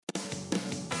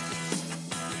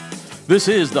This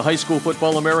is the High School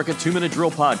Football America 2-Minute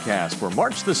Drill Podcast for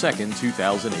March the 2nd,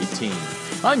 2018.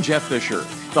 I'm Jeff Fisher.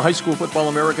 The High School Football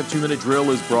America 2-Minute Drill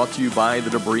is brought to you by the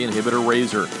Debris Inhibitor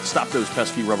Razor. Stop those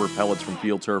pesky rubber pellets from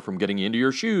field turf from getting into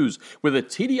your shoes with a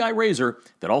TDI razor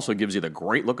that also gives you the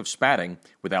great look of spatting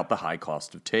without the high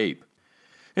cost of tape.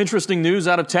 Interesting news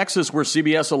out of Texas, where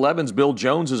CBS 11's Bill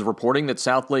Jones is reporting that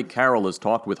Southlake Carroll has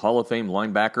talked with Hall of Fame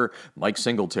linebacker Mike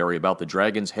Singletary about the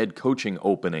Dragons' head coaching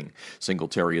opening.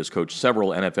 Singletary has coached several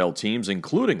NFL teams,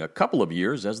 including a couple of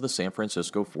years as the San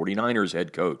Francisco 49ers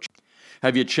head coach.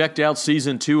 Have you checked out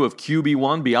Season 2 of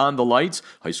QB1 Beyond the Lights?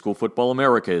 High School Football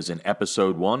America is in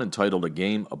Episode 1 entitled A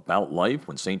Game About Life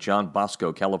when St. John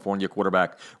Bosco, California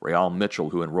quarterback Real Mitchell,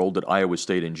 who enrolled at Iowa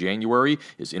State in January,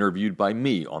 is interviewed by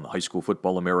me on the High School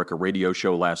Football America radio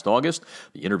show last August.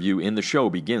 The interview in the show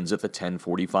begins at the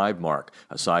 10:45 mark.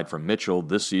 Aside from Mitchell,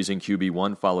 this season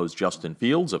QB1 follows Justin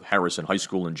Fields of Harrison High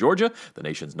School in Georgia, the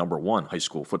nation's #1 high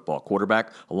school football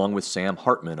quarterback, along with Sam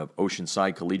Hartman of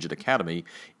Oceanside Collegiate Academy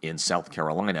in South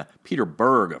Carolina. Peter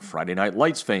Berg of Friday Night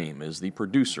Lights fame is the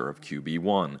producer of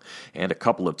QB1. And a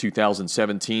couple of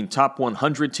 2017 Top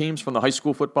 100 teams from the High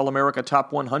School Football America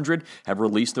Top 100 have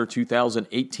released their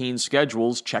 2018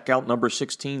 schedules. Check out number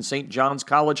 16 St. John's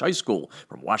College High School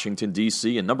from Washington,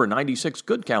 D.C. and number 96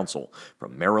 Good Counsel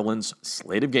from Maryland's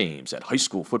slate of games at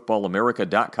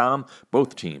highschoolfootballamerica.com.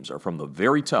 Both teams are from the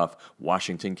very tough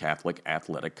Washington Catholic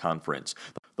Athletic Conference.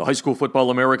 The High School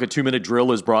Football America 2-Minute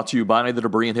Drill is brought to you by the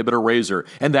Debris Inhibitor Razor.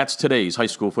 And that's today's High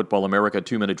School Football America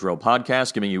 2-Minute Drill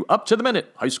podcast, giving you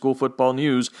up-to-the-minute high school football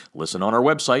news. Listen on our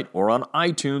website or on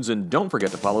iTunes, and don't forget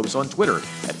to follow us on Twitter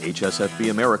at HSFB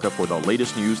America for the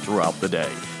latest news throughout the day.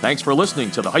 Thanks for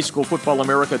listening to the High School Football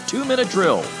America 2-Minute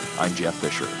Drill. I'm Jeff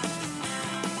Fisher.